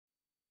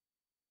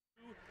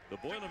The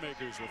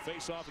Boilermakers will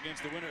face off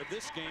against the winner of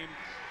this game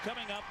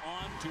coming up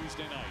on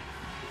Tuesday night.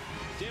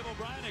 Dave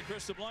O'Brien and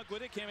KRISTA BLUNK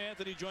with it. Cam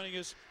Anthony joining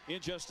us in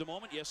just a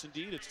moment. Yes,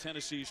 indeed, it's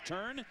Tennessee's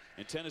turn,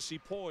 and Tennessee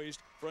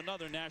poised for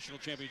another national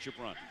championship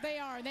run. They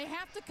are. They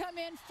have to come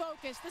in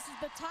focused. This is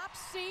the top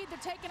seed. They're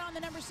taking on the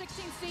number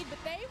 16 seed, but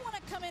they want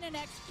to come in and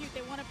execute.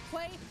 They want to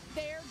play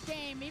their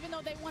game. Even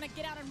though they want to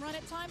get out and run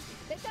at times,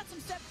 they've got some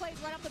set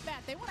plays right off the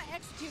bat. They want to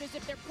execute as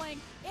if they're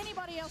playing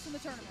anybody else in the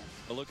tournament.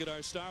 A look at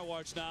our Star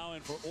Watch now,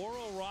 and for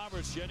Oral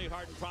Roberts, Jenny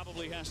Harden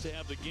probably has to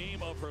have the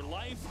game of her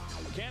life.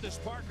 Candace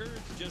Parker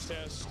just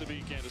has to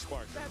be Candace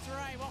Parker. That's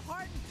right. Well,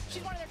 Harden,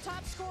 she's one of their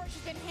top scorers.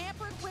 She's been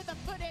hampered with a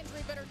foot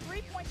injury, but her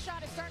three-point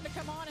shot is starting to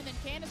come on. And then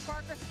Candace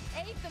Parker,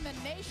 8th in the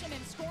nation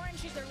in scoring.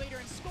 She's their leader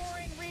in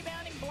scoring,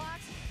 rebounding,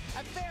 blocks.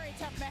 A very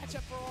tough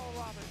matchup for Oral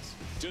Roberts.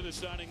 To the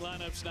starting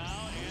lineups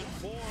now, and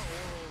for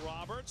Oral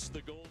Roberts,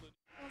 the Golden.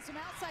 Well, some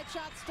outside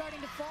shots starting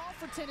to fall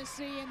for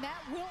Tennessee, and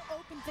that will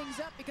open things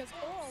up because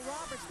Oral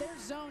Roberts, their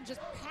zone just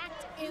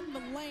packed in the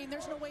lane.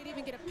 There's no way to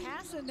even get a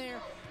pass in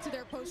there to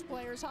their post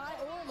players, high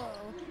or low.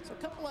 So a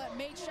couple of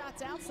made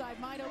shots outside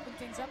might open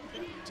things up a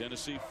bit.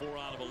 Tennessee 4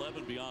 out of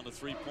 11 beyond the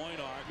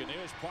three-point arc, and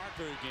there's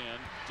Parker again.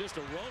 Just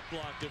a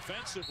roadblock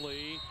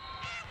defensively,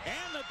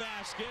 and the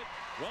basket.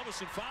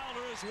 Robinson fouled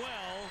her as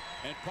well,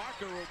 and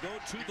Parker will go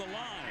to the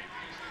line.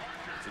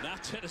 So now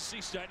Tennessee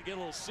starting to get a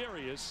little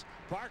serious.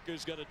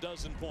 Parker's got a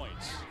dozen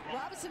points.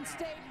 Robinson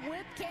stayed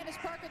with Candace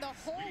Parker the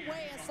whole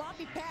way. A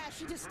sloppy pass.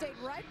 She just stayed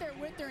right there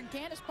with her. And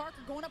Candace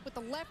Parker going up with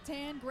the left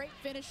hand. Great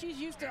finish. She's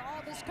used to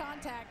all this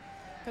contact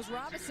because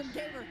Robinson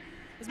gave her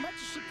as much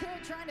as she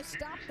could trying to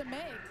stop the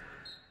make.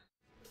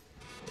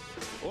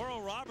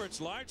 Oral Roberts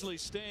largely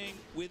staying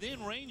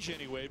within range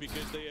anyway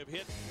because they have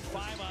hit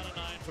 5 out of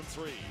 9 from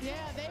 3. Yeah,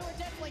 they were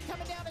definitely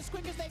coming down as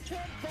quick as they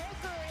could.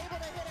 Baker able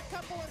to hit a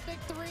couple of big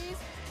threes.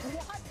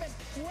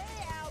 Watson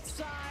way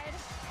outside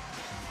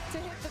to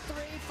hit the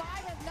 3.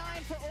 5 of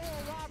 9 for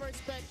Oral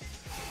Roberts, but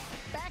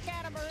back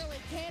at him early.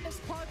 Candace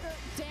Parker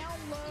down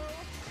low,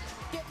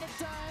 getting it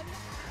done.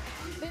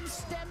 Then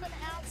Stedman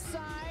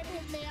outside,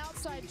 hitting the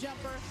outside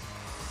jumper.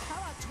 How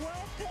about 12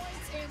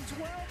 points in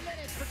 12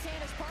 minutes for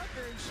Candace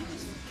Parker? And she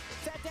just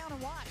sat down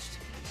and watched.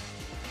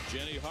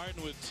 Jenny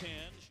Harden with 10.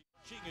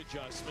 Shooting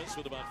adjustments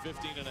with about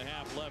 15 and a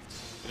half left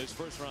in his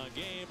first round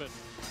game. And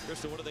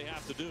KRISTA, what do they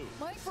have to do?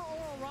 Like for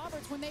Oral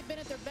Roberts, when they've been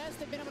at their best,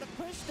 they've been able to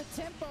push the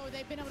tempo.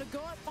 They've been able to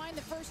go up, find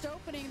the first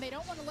opening. They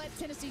don't want to let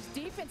Tennessee's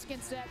defense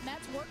get set, and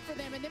that's worked for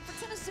them. And then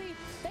for Tennessee,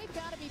 they've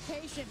got to be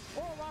patient.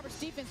 Oral Roberts'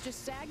 defense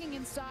just sagging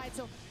inside.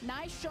 So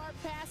nice sharp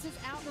passes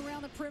out and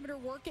around the perimeter,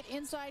 work it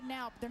inside and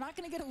out. But they're not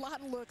going to get a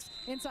lot of looks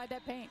inside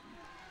that paint.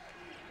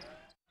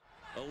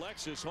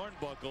 Alexis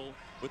Hornbuckle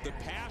with the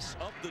pass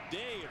of the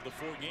day of the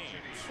 4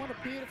 games. What a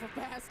beautiful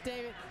pass,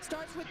 David.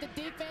 Starts with the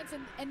defense,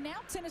 and now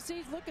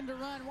Tennessee's looking to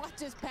run. Watch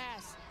this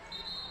pass.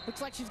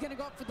 Looks like she's going to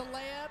go up for the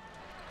layup.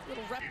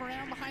 Little wrap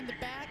around behind the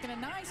back, and a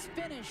nice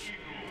finish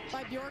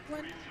by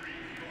Bjorklund.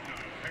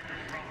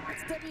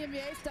 It's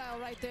WNBA style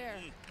right there.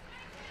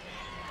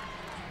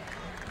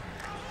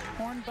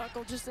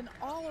 Hornbuckle, just an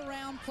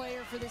all-around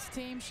player for this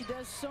team. She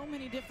does so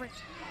many different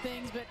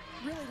things, but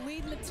really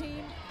leading the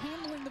team,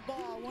 handling the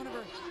ball, one of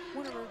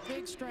her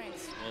big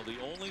strengths. Well,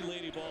 the only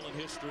Lady Ball in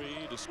history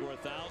to score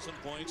 1,000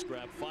 points,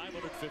 grab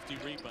 550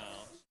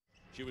 rebounds.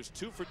 She was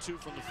 2 for 2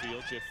 from the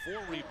field. She had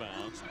 4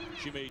 rebounds.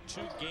 She made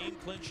 2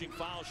 game-clinching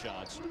foul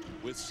shots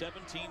with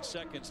 17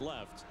 seconds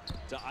left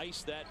to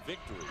ice that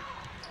victory.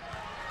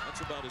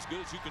 That's about as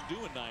good as you can do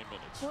in 9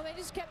 minutes. Well, they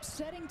just kept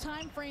setting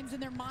time frames in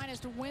their mind as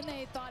to when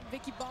they thought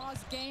Vicky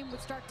Baugh's game would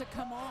start to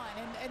come on.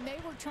 And they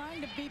were trying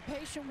to be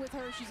patient with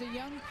her. She's a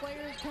young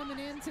player coming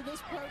into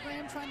this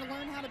program, trying to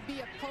learn how to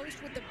be a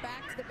post with the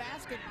back to the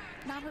basket.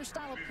 Not her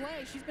style of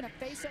play. She's been a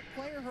face-up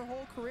player her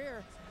whole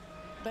career.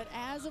 But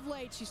as of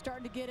late, she's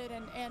starting to get it.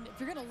 And if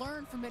you're going to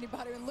learn from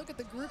anybody, and look at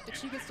the group that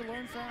she gets to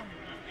learn from.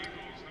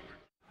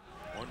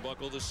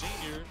 Hornbuckle, the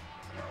senior,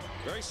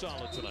 very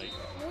solid tonight.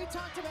 We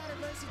talked about her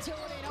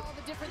versatility and all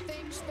the different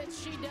things that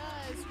she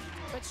does,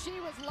 but she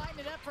was lighting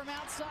it up from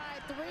outside.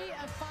 3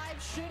 of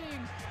 5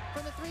 shooting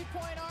from the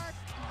three-point arc.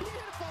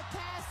 Beautiful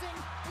passing,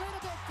 a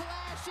little bit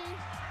flashy,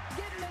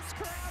 getting this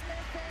crowd and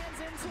their fans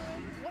into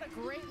it. What a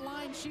great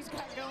line she's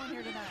got going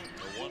here tonight.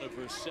 One of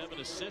her 7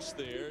 assists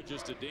there,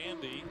 just a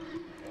dandy.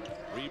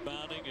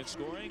 Rebounding and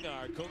scoring,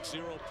 our Coke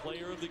Zero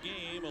player of the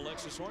game,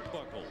 Alexis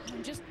Hornbuckle.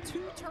 And just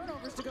 2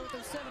 turnovers to go with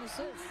those 7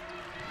 assists.